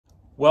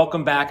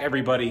Welcome back,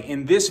 everybody.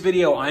 In this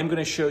video, I'm going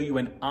to show you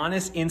an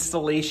honest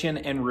installation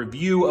and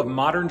review of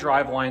Modern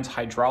Driveline's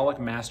hydraulic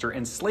master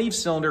and slave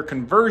cylinder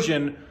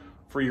conversion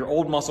for your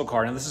old muscle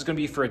car. Now, this is going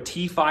to be for a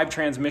T5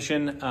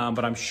 transmission,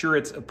 but I'm sure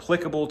it's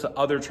applicable to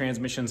other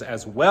transmissions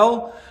as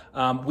well.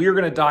 We are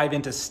going to dive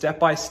into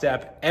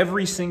step-by-step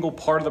every single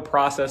part of the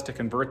process to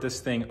convert this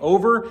thing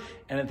over.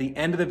 And at the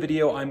end of the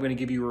video, I'm going to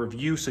give you a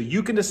review so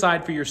you can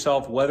decide for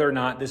yourself whether or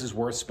not this is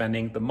worth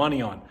spending the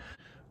money on.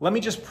 Let me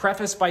just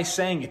preface by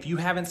saying, if you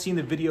haven't seen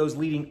the videos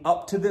leading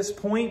up to this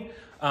point,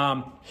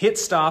 hit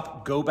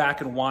stop, go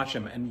back and watch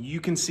them. And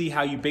you can see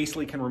how you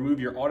basically can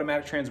remove your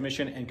automatic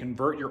transmission and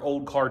convert your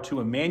old car to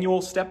a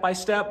manual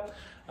step-by-step.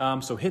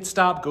 So hit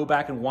stop, go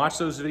back and watch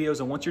those videos.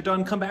 And once you're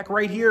done, come back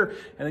right here.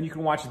 And then you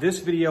can watch this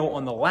video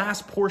on the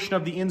last portion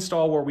of the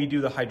install where we do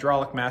the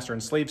hydraulic master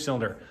and slave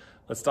cylinder.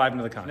 Let's dive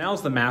into the content. Now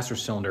is the master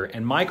cylinder,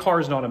 and my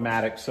car is an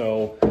automatic.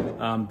 So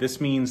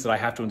this means that I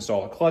have to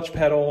install a clutch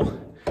pedal,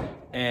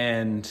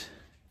 and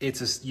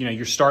it's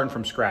you're starting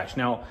from scratch.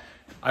 Now,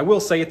 I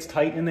will say it's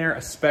tight in there,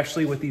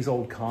 especially with these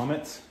old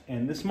Comets.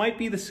 And this might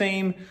be the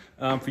same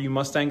for you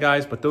Mustang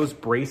guys, but those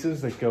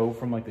braces that go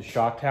from like the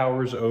shock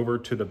towers over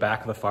to the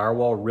back of the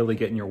firewall really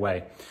get in your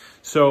way.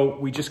 So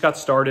we just got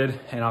started,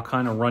 and I'll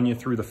kind of run you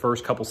through the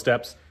first couple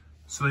steps.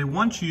 So they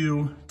want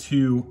you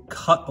to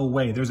cut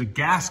away. There's a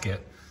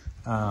gasket.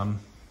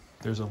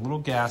 There's a little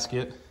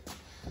gasket.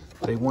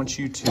 They want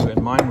you to,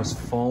 and mine was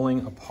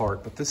falling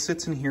apart, but this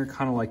sits in here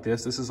kind of like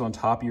this. This is on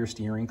top of your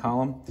steering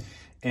column.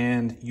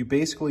 And you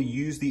basically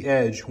use the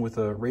edge with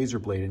a razor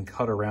blade and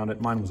cut around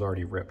it. Mine was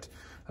already ripped.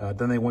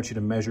 Then they want you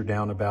to measure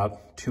down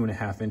about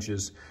 2.5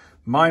 inches.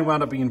 Mine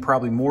wound up being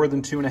probably more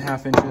than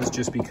 2.5 inches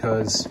just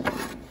because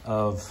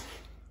of,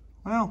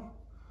 well,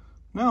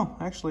 no,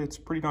 actually it's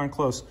pretty darn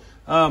close.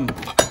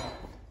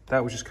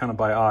 That was just kind of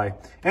by eye.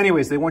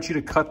 Anyways, they want you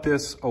to cut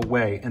this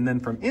away. And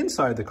then from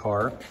inside the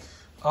car,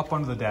 up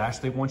under the dash,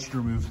 they want you to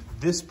remove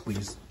this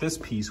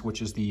piece,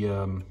 which is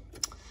the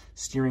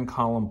steering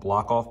column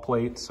block-off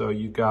plate. So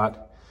you've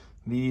got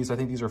these, I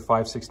think these are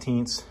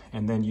 5/16,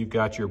 and then you've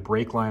got your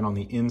brake line on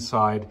the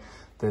inside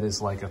that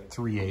is like a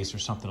 3/8 or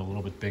something a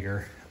little bit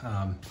bigger.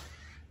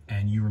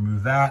 And you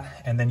remove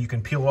that, and then you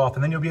can peel it off,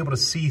 and then you'll be able to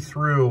see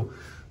through.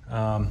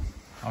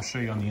 I'll show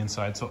you on the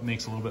inside so it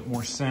makes a little bit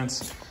more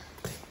sense.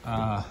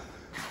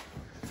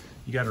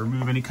 You got to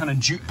remove any kind of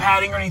jute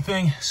padding or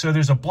anything. So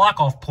there's a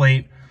block-off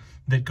plate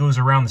that goes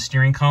around the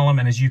steering column,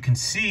 and as you can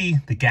see,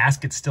 the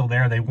gasket's still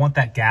there. They want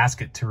that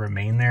gasket to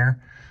remain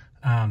there,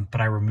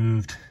 but I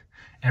removed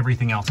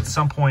everything else. At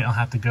some point, I'll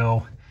have to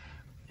go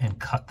and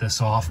cut this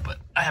off, but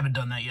I haven't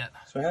done that yet.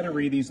 So I had to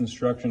read these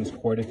instructions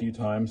quite a few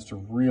times to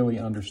really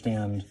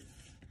understand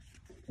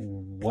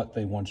what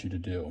they want you to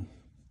do.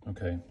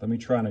 Okay, let me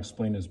try and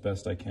explain as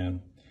best I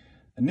can.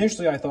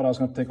 Initially, I thought I was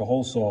going to take a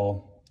hole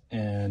saw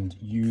and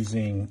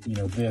using,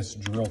 this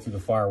drill through the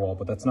firewall,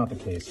 but that's not the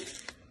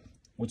case.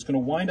 What's going to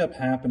wind up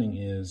happening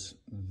is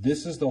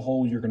this is the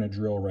hole you're going to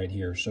drill right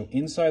here. So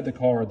inside the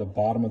car, the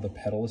bottom of the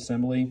pedal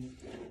assembly,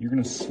 you're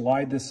going to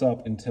slide this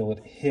up until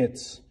it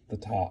hits the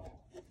top.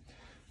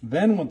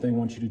 Then what they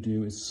want you to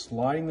do is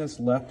sliding this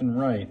left and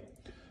right.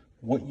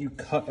 What you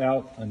cut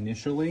out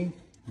initially,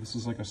 this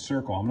is like a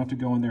circle. I'm going to have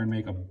to go in there and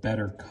make a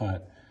better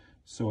cut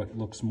so it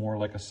looks more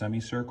like a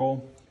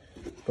semicircle.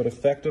 But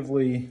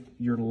effectively,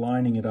 you're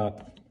lining it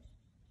up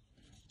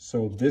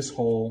so this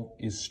hole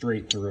is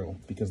straight through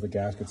because the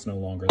gasket's no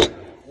longer there.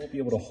 I won't be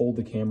able to hold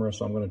the camera,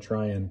 so I'm going to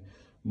try and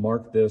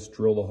mark this,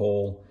 drill the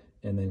hole,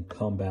 and then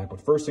come back.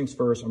 But first things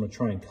first, I'm going to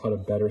try and cut a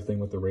better thing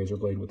with the razor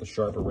blade, with a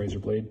sharper razor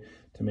blade,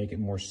 to make it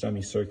more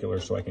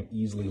semicircular so I can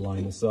easily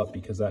line this up,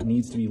 because that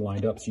needs to be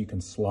lined up so you can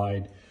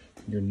slide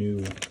your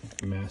new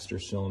master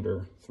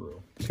cylinder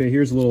through. Okay,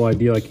 here's a little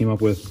idea I came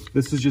up with.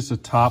 This is just a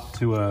top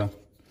to a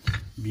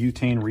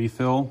butane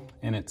refill,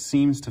 and it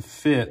seems to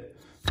fit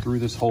through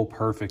this hole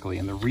perfectly.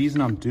 And the reason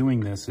I'm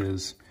doing this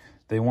is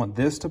they want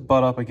this to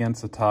butt up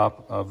against the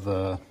top of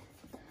the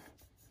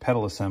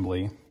pedal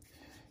assembly.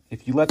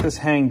 If you let this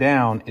hang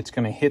down, it's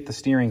going to hit the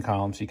steering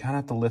column, so you kind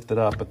of have to lift it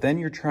up. But then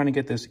you're trying to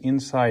get this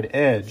inside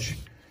edge,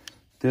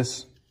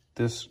 this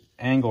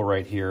angle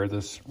right here,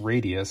 this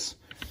radius,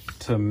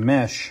 to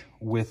mesh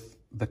with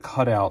the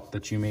cutout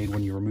that you made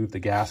when you removed the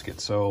gasket.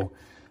 So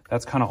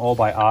that's kind of all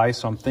by eye.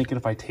 So I'm thinking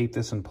if I tape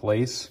this in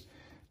place,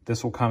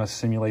 this will kind of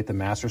simulate the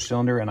master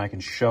cylinder, and I can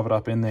shove it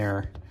up in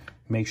there,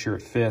 make sure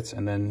it fits,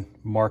 and then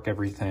mark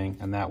everything,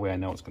 and that way I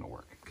know it's going to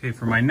work. Okay,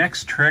 for my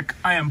next trick,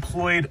 I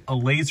employed a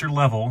laser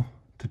level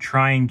to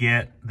try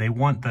and they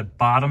want the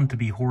bottom to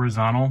be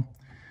horizontal.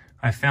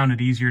 I found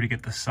it easier to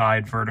get the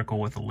side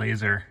vertical with a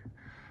laser.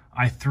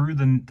 I threw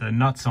the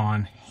nuts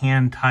on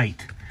hand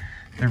tight.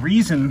 The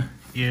reason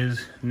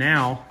is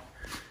now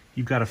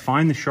you've got to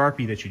find the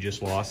Sharpie that you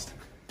just lost.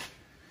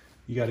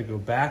 You got to go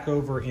back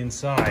over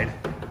inside,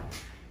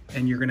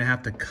 and you're going to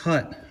have to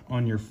cut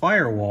on your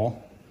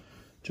firewall.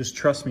 Just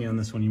trust me on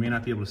this one. You may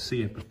not be able to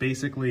see it, but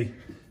basically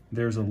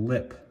there's a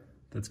lip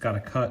that's got to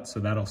cut, so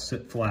that'll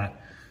sit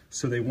flat.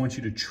 So they want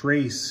you to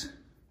trace,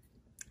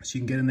 so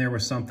you can get in there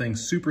with something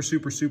super,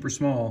 super, super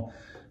small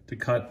to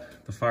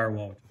cut the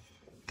firewall.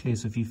 Okay,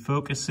 so if you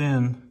focus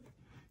in,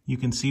 you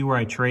can see where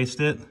I traced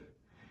it.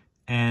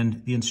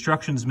 And the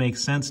instructions make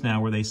sense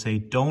now where they say,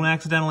 don't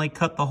accidentally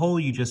cut the hole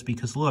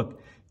because look,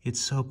 it's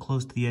so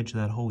close to the edge of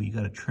that hole. You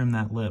got to trim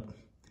that lip.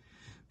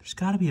 There's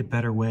got to be a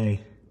better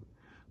way.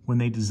 When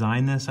they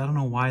designed this, I don't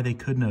know why they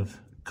couldn't have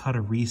cut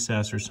a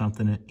recess or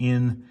something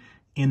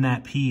in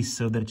that piece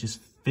so that it just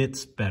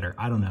fits better.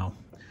 I don't know.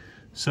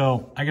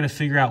 So I got to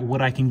figure out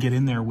what I can get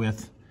in there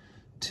with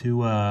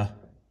to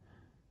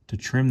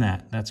trim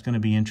that. That's going to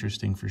be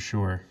interesting for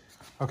sure.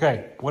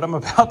 Okay, what I'm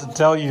about to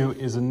tell you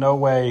is in no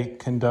way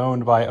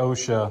condoned by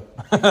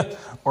OSHA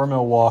or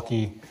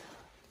Milwaukee.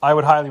 I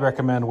would highly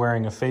recommend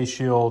wearing a face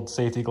shield,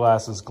 safety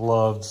glasses,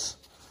 gloves,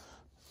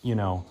 you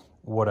know,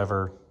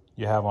 whatever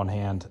you have on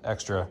hand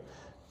extra.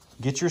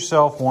 Get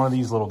yourself one of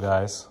these little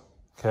guys,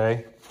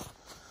 okay?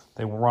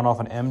 They will run off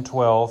an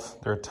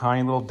M12. They're a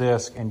tiny little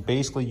disc, and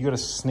basically you gotta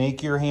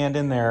snake your hand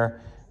in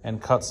there and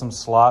cut some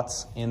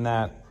slots in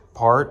that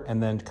part,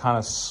 and then kind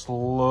of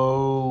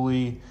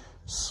slowly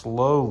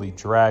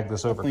drag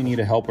this over. You need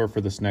a helper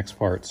for this next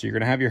part. So you're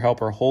gonna have your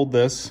helper hold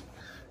this,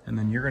 and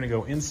then you're gonna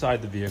go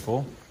inside the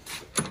vehicle,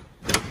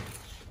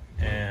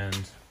 and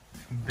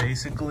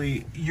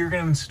basically you're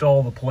gonna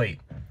install the plate.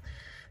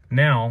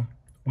 Now,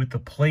 with the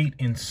plate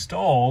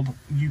installed,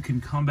 you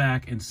can come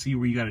back and see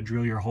where you gotta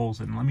drill your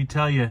holes in. Let me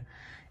tell you,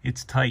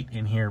 it's tight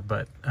in here,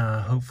 but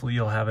hopefully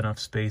you'll have enough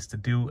space to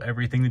do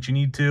everything that you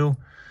need to.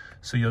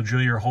 So you'll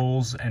drill your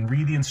holes and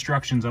read the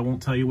instructions. I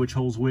won't tell you which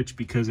hole's which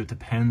because it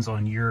depends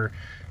on your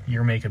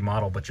make and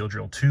model, but you'll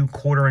drill 2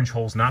 1/4-inch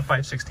holes, not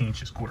 5/16,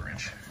 just 1/4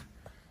 inch.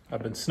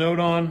 I've been snowed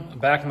on. I'm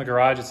back in the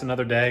garage. It's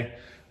another day.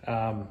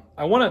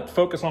 I want to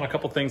focus on a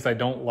couple things I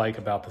don't like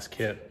about this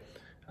kit.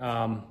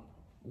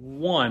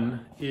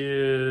 One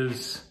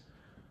is,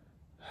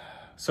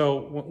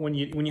 so when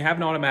you have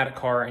an automatic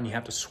car and you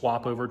have to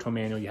swap over to a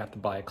manual, you have to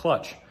buy a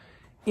clutch.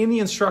 In the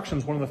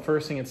instructions, one of the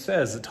first things it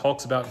says, it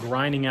talks about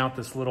grinding out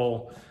this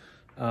little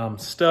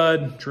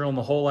stud, drilling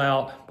the hole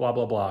out, blah,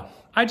 blah, blah.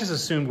 I just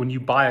assumed when you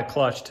buy a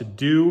clutch to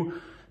do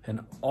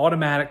an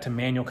automatic to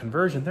manual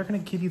conversion, they're gonna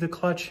give you the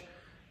clutch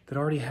that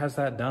already has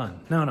that done.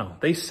 No,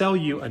 they sell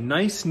you a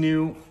nice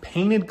new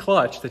painted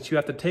clutch that you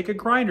have to take a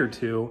grinder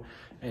to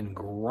and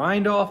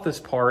grind off this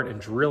part and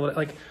drill it.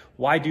 Like,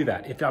 why do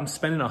that? If I'm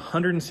spending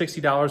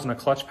 $160 on a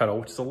clutch pedal,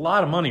 which is a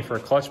lot of money for a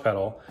clutch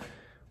pedal,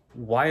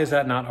 why is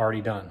that not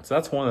already done? So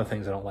that's one of the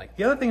things I don't like.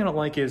 The other thing I don't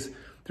like is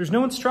there's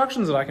no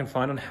instructions that I can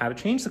find on how to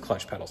change the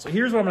clutch pedal. So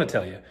here's what I'm gonna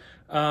tell you.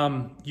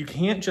 You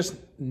can't just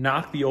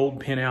knock the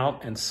old pin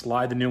out and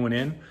slide the new one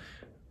in.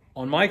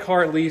 On my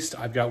car, at least,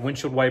 I've got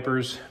windshield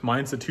wipers.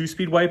 Mine's a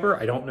 2-speed wiper.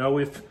 I don't know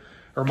if,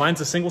 or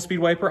mine's a single-speed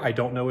wiper. I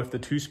don't know if the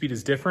 2-speed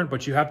is different,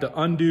 but you have to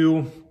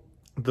undo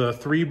the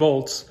 3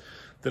 bolts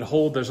that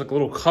hold, there's like a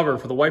little cover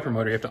for the wiper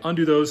motor. You have to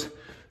undo those,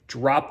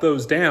 drop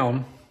those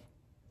down,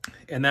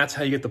 and that's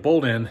how you get the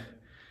bolt in.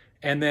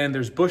 And then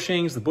there's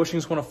bushings. The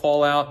bushings want to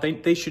fall out.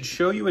 They should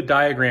show you a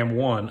diagram,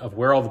 one, of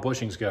where all the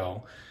bushings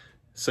go,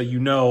 so you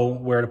know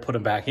where to put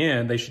them back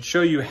in. They should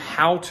show you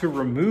how to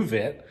remove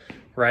it,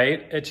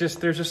 right?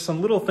 There's just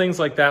some little things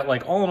like that.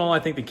 Like, all in all, I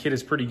think the kit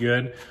is pretty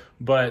good,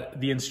 but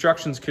the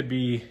instructions could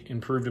be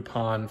improved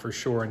upon for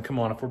sure. And come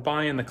on, if we're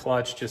buying the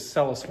clutch, just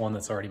sell us one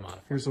that's already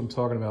modified. Here's what I'm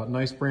talking about.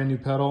 Nice brand new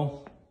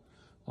pedal,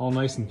 all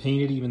nice and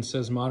painted, even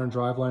says Modern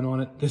Driveline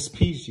on it. This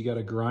piece, you got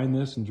to grind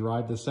this and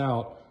drive this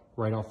out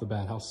right off the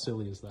bat. How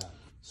silly is that?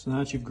 So now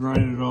that you've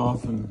grinded it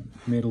off and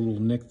made a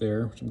little nick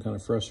there, which I'm kind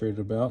of frustrated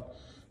about.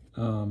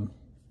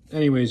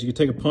 Anyways, you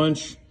can take a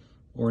punch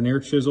or an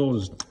air chisel,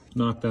 just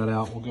knock that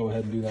out. We'll go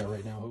ahead and do that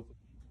right now.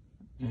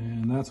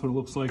 And that's what it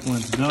looks like when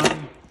it's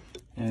done.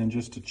 And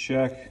just to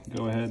check,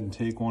 go ahead and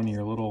take one of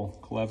your little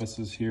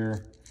clevises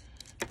here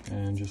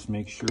and just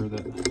make sure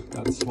that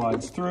that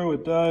slides through.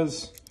 It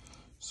does.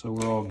 So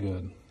we're all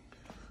good.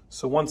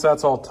 So once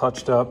that's all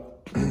touched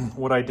up,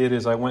 what I did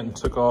is I went and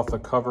took off the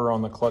cover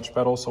on the clutch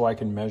pedal so I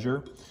can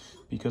measure,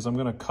 because I'm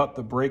gonna cut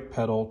the brake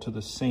pedal to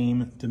the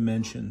same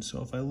dimension.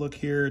 So if I look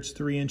here, it's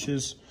 3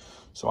 inches.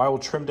 So I will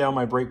trim down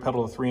my brake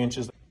pedal to 3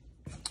 inches.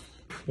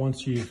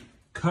 Once you've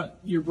cut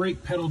your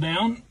brake pedal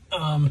down,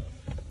 I'm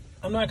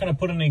not gonna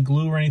put any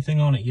glue or anything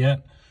on it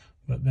yet,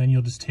 but then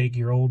you'll just take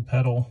your old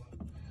pedal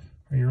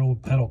or your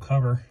old pedal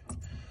cover,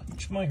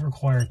 which might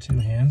require 2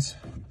 hands,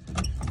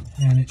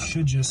 and it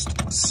should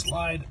just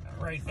slide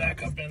right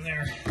back up in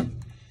there,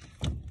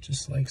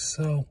 just like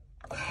so.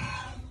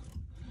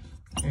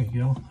 There you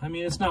go. I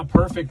mean, it's not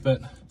perfect,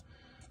 but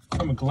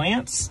from a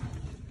glance,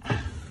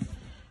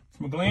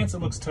 it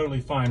looks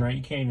totally fine, right?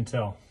 You can't even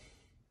tell.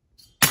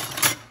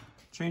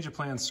 Change of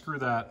plans, screw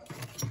that.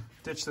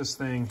 Ditch this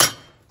thing.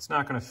 It's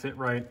not gonna fit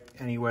right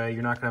anyway.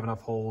 You're not gonna have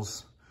enough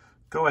holes.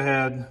 Go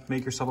ahead,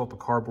 make yourself up a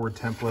cardboard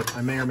template.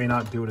 I may or may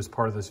not do it as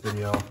part of this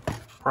video.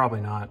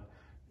 Probably not.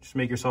 Just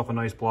make yourself a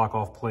nice block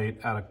off plate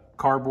out of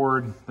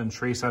cardboard, then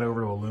trace that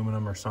over to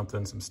aluminum or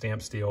something, some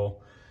stamp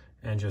steel,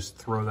 and just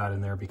throw that in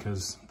there,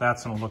 because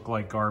that's gonna look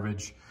like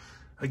garbage.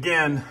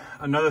 Again,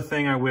 another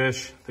thing I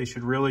wish they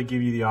should really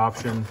give you the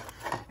option,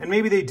 and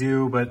maybe they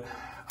do, but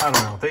I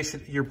don't know. They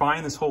should, you're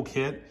buying this whole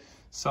kit,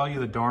 sell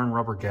you the darn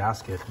rubber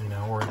gasket, you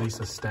know, or at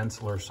least a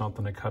stencil or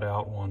something to cut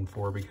out one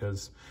for,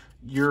 because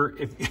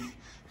if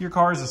your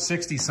car is a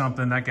 60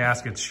 something, that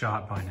gasket's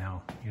shot by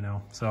now, you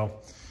know? So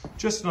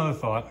just another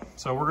thought.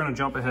 So we're gonna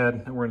jump ahead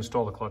and we're gonna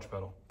install the clutch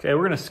pedal. Okay,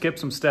 we're gonna skip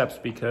some steps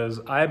because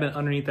I've been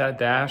underneath that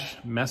dash,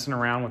 messing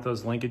around with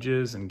those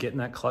linkages and getting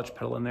that clutch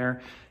pedal in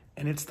there.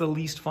 And it's the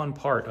least fun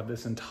part of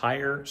this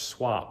entire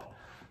swap,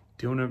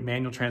 doing a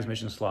manual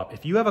transmission swap.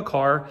 If you have a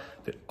car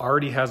that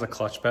already has a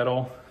clutch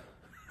pedal,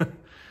 a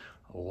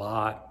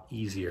lot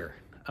easier.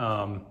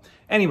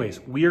 Anyways,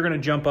 we are gonna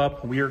jump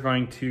up. We are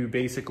going to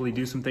basically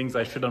do some things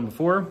I should have done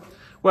before.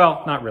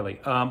 Well, not really.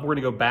 We're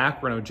gonna go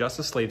back. We're gonna adjust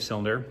the slave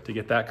cylinder to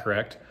get that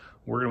correct.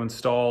 We're gonna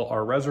install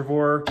our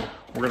reservoir.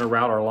 We're gonna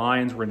route our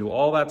lines. We're gonna do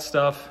all that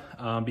stuff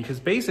because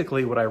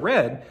basically what I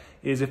read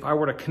is if I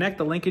were to connect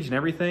the linkage and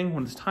everything,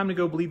 when it's time to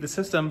go bleed the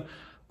system,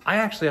 I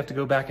actually have to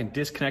go back and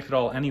disconnect it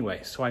all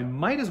anyway. So I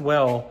might as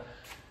well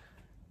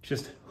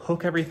just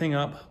hook everything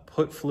up,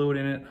 put fluid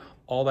in it,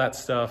 all that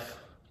stuff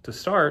to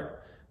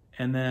start,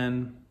 and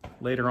then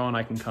later on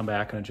I can come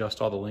back and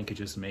adjust all the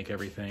linkages to make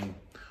everything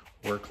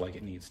work like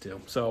it needs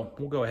to. So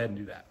we'll go ahead and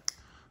do that.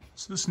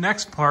 So this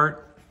next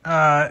part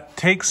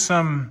takes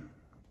some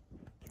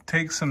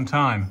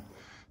time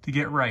to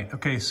get right.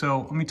 Okay,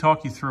 so let me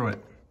talk you through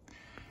it.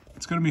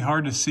 It's gonna be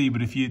hard to see,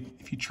 but if you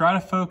try to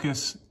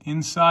focus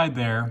inside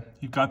there,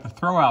 you've got the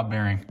throwout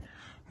bearing.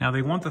 Now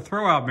they want the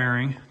throwout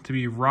bearing to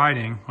be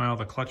riding, well,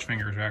 the clutch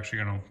fingers are actually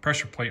gonna,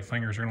 pressure plate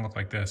fingers are gonna look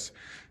like this.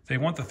 They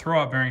want the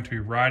throwout bearing to be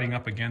riding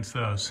up against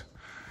those.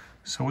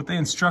 So what they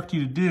instruct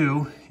you to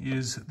do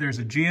is there's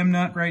a jam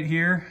nut right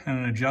here and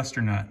an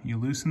adjuster nut. You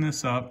loosen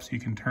this up so you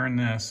can turn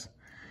this.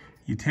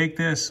 You take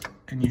this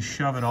and you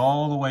shove it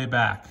all the way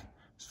back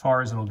as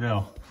far as it'll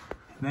go.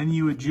 And then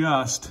you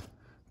adjust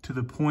to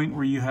the point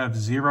where you have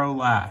 0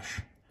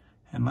 lash.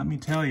 And let me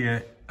tell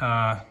you,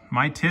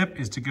 my tip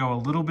is to go a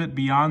little bit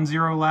beyond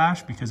 0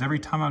 lash, because every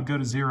time I'd go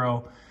to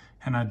 0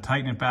 and I'd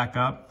tighten it back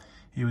up,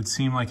 it would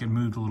seem like it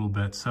moved a little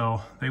bit.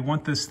 So they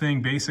want this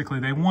thing, basically,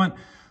 they want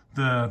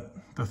the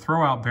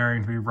throwout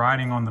bearing to be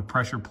riding on the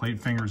pressure plate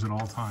fingers at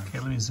all times. Okay,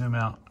 let me zoom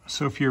out.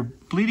 So if your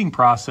bleeding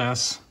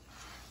process,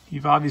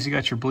 you've obviously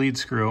got your bleed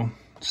screw.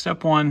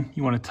 Step 1,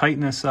 you want to tighten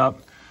this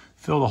up,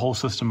 fill the whole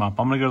system up.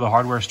 I'm gonna go to the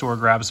hardware store,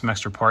 grab some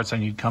extra parts I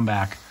need to come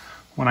back.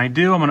 When I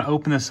do, I'm gonna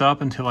open this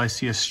up until I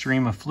see a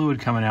stream of fluid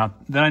coming out.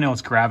 Then I know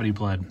it's gravity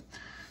bled.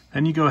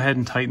 Then you go ahead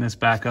and tighten this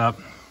back up.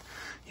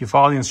 You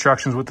follow the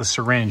instructions with the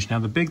syringe. Now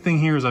the big thing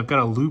here is I've got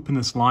a loop in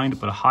this line to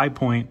put a high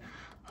point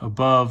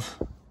above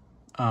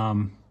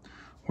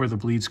where the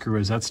bleed screw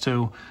is. That's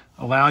to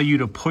allow you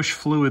to push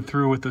fluid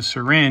through with the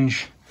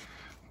syringe,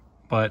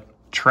 but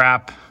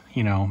trap,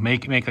 you know,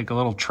 make like a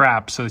little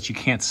trap so that you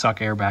can't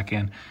suck air back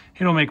in.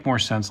 It'll make more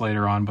sense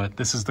later on, but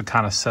this is the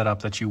kind of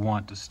setup that you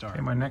want to start.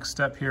 Okay, my next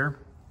step here,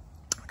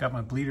 I've got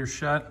my bleeder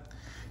shut.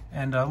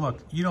 And look,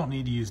 you don't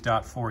need to use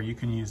 .4, you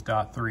can use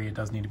 .3. It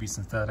doesn't need to be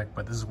synthetic,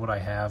 but this is what I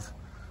have.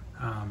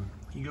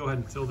 You go ahead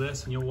and fill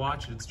this and you'll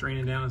watch it. It's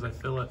draining down as I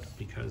fill it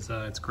because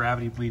it's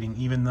gravity bleeding,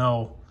 even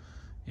though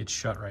it's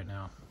shut right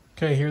now.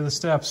 Okay, here are the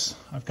steps.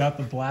 I've got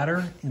the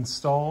bladder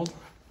installed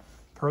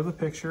per the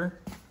picture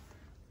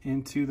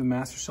into the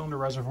master cylinder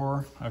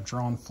reservoir. I've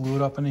drawn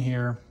fluid up into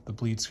here. The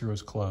bleed screw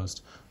is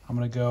closed. I'm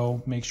gonna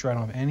go make sure I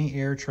don't have any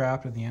air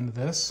trapped at the end of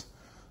this.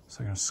 So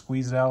I'm gonna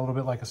squeeze it out a little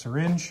bit like a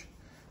syringe.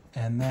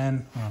 And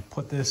then I'm gonna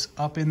put this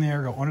up in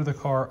there, go under the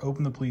car,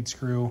 open the bleed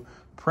screw,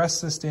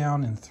 press this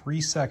down in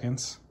 3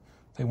 seconds.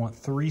 They want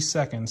 3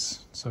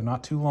 seconds, so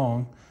not too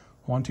long.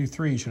 1, 2,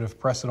 3, you should have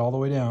pressed it all the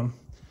way down.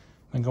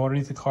 Then go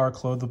underneath the car,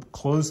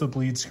 close the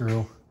bleed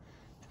screw,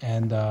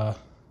 and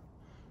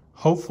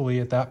hopefully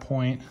at that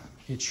point,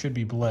 it should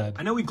be bled.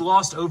 I know we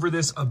glossed over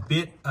this a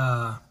bit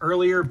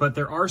earlier, but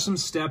there are some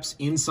steps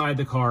inside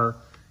the car,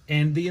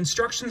 and the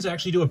instructions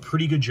actually do a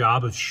pretty good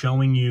job of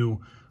showing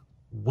you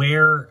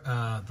where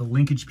the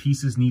linkage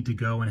pieces need to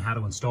go and how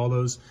to install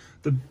those.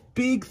 The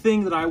big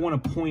thing that I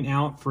want to point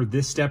out for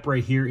this step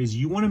right here is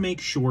you want to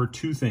make sure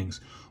 2 things.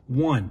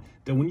 1,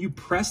 that when you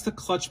press the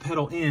clutch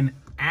pedal in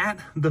at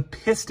the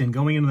piston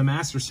going into the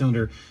master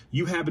cylinder,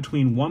 you have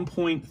between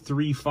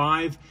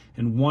 1.35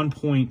 and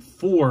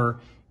 1.4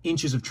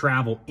 inches of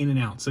travel in and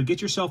out. So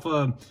get yourself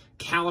a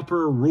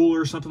caliper,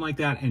 ruler, something like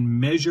that, and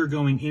measure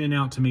going in and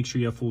out to make sure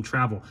you have full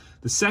travel.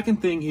 The second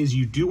thing is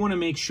you do want to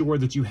make sure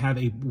that you have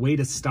a way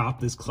to stop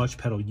this clutch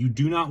pedal. You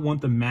do not want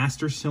the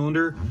master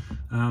cylinder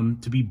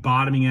to be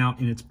bottoming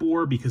out in its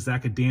bore, because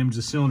that could damage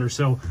the cylinder.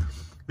 So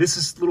this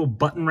is little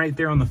button right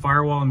there on the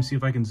firewall. Let me see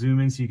if I can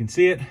zoom in so you can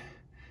see it.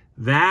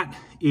 That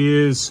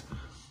is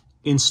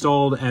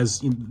installed as,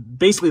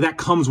 basically that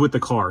comes with the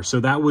car. So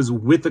that was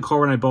with the car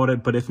when I bought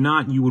it, but if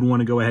not, you would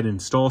want to go ahead and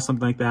install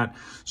something like that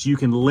so you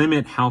can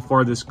limit how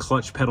far this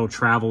clutch pedal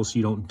travels so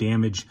you don't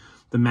damage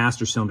the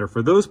master cylinder.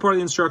 For those part of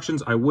the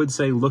instructions, I would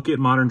say look at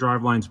Modern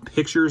Driveline's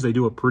pictures. They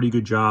do a pretty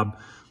good job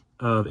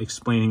of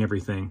explaining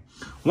everything.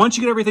 Once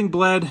you get everything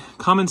bled,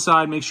 come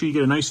inside, make sure you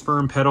get a nice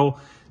firm pedal.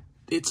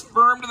 it's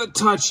firm to the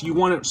touch. You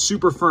want it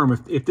super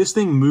firm. If this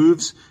thing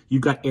moves,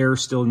 you've got air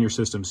still in your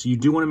system. So you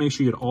do want to make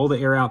sure you get all the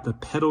air out. The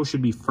pedal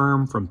should be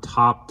firm from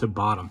top to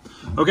bottom.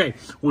 Okay,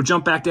 we'll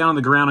jump back down on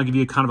the ground. I'll give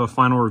you kind of a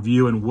final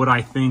review and what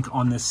I think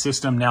on this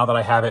system now that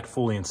I have it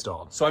fully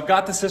installed. So I've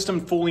got the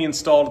system fully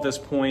installed at this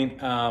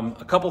point.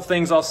 A couple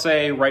things I'll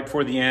say right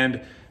before the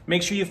end.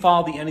 Make sure you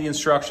follow the end of the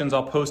instructions.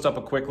 I'll post up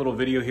a quick little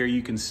video here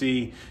you can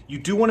see. You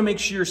do want to make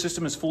sure your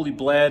system is fully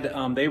bled.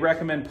 They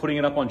recommend putting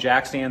it up on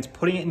jack stands,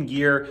 putting it in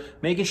gear,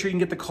 making sure you can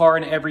get the car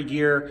in every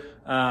gear.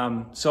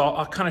 So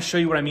I'll kind of show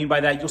you what I mean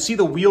by that. You'll see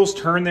the wheels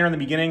turn there in the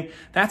beginning.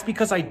 That's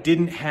because I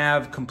didn't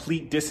have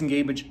complete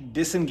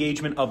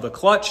disengagement of the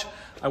clutch.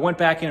 I went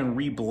back in and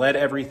re-bled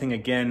everything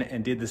again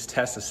and did this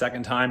test a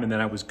second time, and then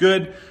I was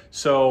good.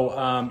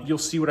 So you'll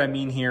see what I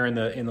mean here in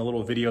the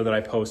little video that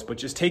I post. But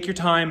just take your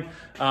time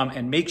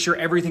and make sure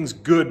everything's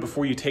good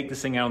before you take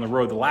this thing out on the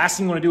road. The last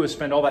thing you want to do is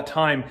spend all that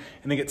time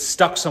and then get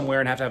stuck somewhere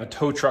and have to have a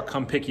tow truck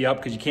come pick you up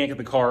because you can't get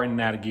the car in and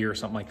out of gear or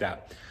something like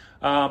that.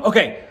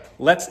 Okay,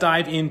 let's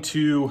dive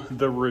into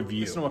the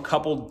review. Listen to a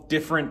couple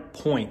different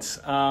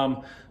points.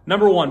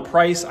 Number one,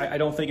 price. I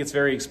don't think it's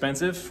very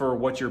expensive for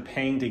what you're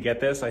paying to get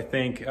this. I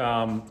think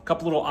a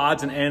couple little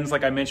odds and ends,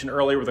 like I mentioned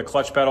earlier, with a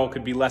clutch pedal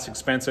could be less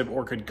expensive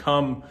or could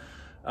come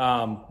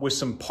with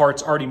some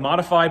parts already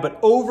modified. But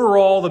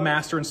overall, the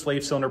master and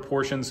slave cylinder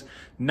portions,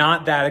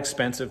 not that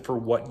expensive for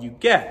what you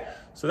get.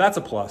 So that's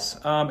a plus.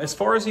 As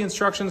far as the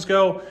instructions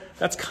go,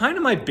 that's kind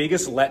of my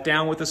biggest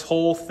letdown with this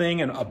whole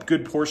thing, and a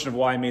good portion of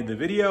why I made the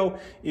video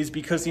is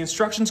because the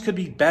instructions could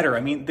be better.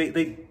 I mean,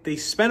 they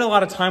spend a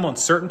lot of time on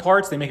certain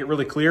parts, they make it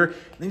really clear,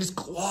 and they just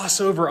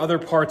gloss over other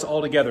parts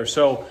altogether.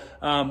 So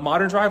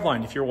Modern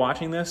Driveline, if you're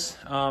watching this,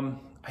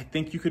 I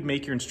think you could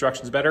make your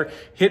instructions better.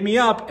 Hit me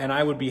up and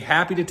I would be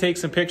happy to take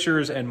some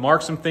pictures and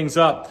mark some things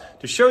up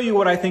to show you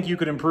what I think you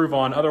could improve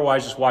on.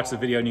 Otherwise, just watch the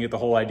video and you get the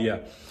whole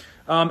idea.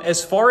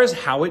 As far as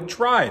how it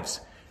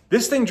drives,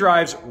 this thing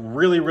drives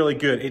really, really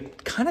good.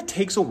 It kind of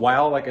takes a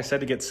while, like I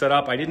said, to get set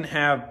up. I didn't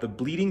have, the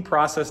bleeding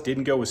process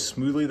didn't go as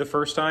smoothly the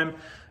first time.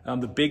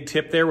 The big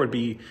tip there would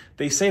be,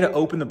 they say to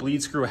open the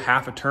bleed screw a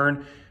half a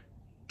turn.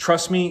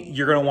 Trust me,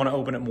 you're gonna wanna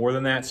open it more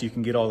than that so you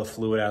can get all the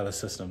fluid out of the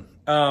system.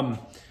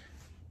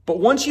 But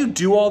once you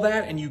do all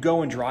that and you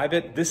go and drive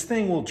it, this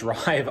thing will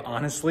drive,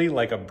 honestly,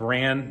 like a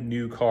brand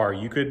new car.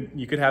 You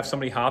could have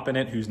somebody hop in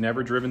it who's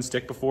never driven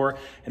stick before,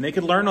 and they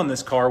could learn on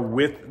this car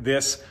with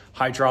this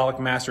hydraulic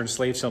master and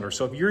slave cylinder.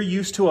 So if you're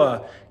used to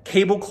a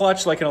cable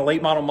clutch like in a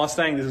late model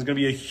Mustang, this is gonna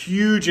be a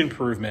huge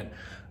improvement.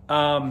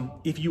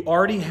 If you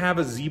already have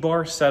a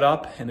Z-bar set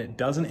up and it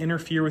doesn't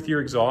interfere with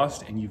your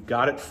exhaust and you've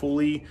got it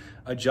fully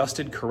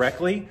adjusted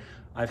correctly,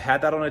 I've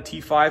had that on a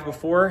T5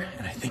 before,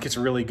 and I think it's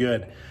really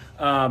good.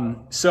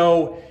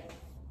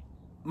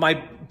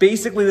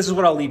 Basically, this is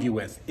what I'll leave you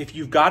with. If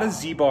you've got a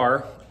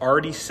Z-bar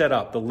already set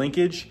up, the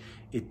linkage,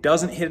 it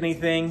doesn't hit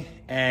anything,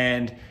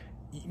 and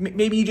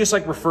maybe you just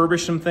like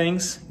refurbish some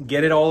things,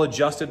 get it all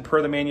adjusted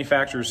per the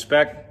manufacturer's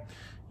spec,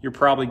 you're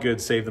probably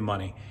good, save the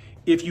money.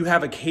 If you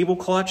have a cable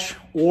clutch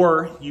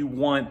or you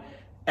want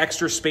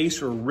extra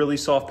space or a really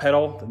soft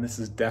pedal, then this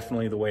is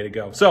definitely the way to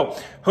go. So,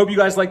 hope you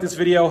guys liked this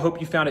video. Hope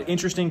you found it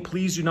interesting.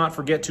 Please do not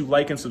forget to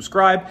like and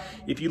subscribe.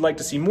 If you'd like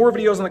to see more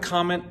videos on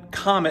the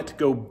Comet,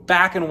 go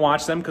back and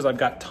watch them because I've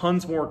got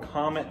tons more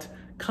Comet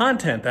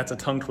content. That's a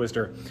tongue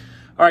twister.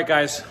 All right,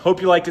 guys.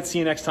 Hope you liked it. See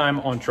you next time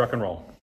on Truck and Roll.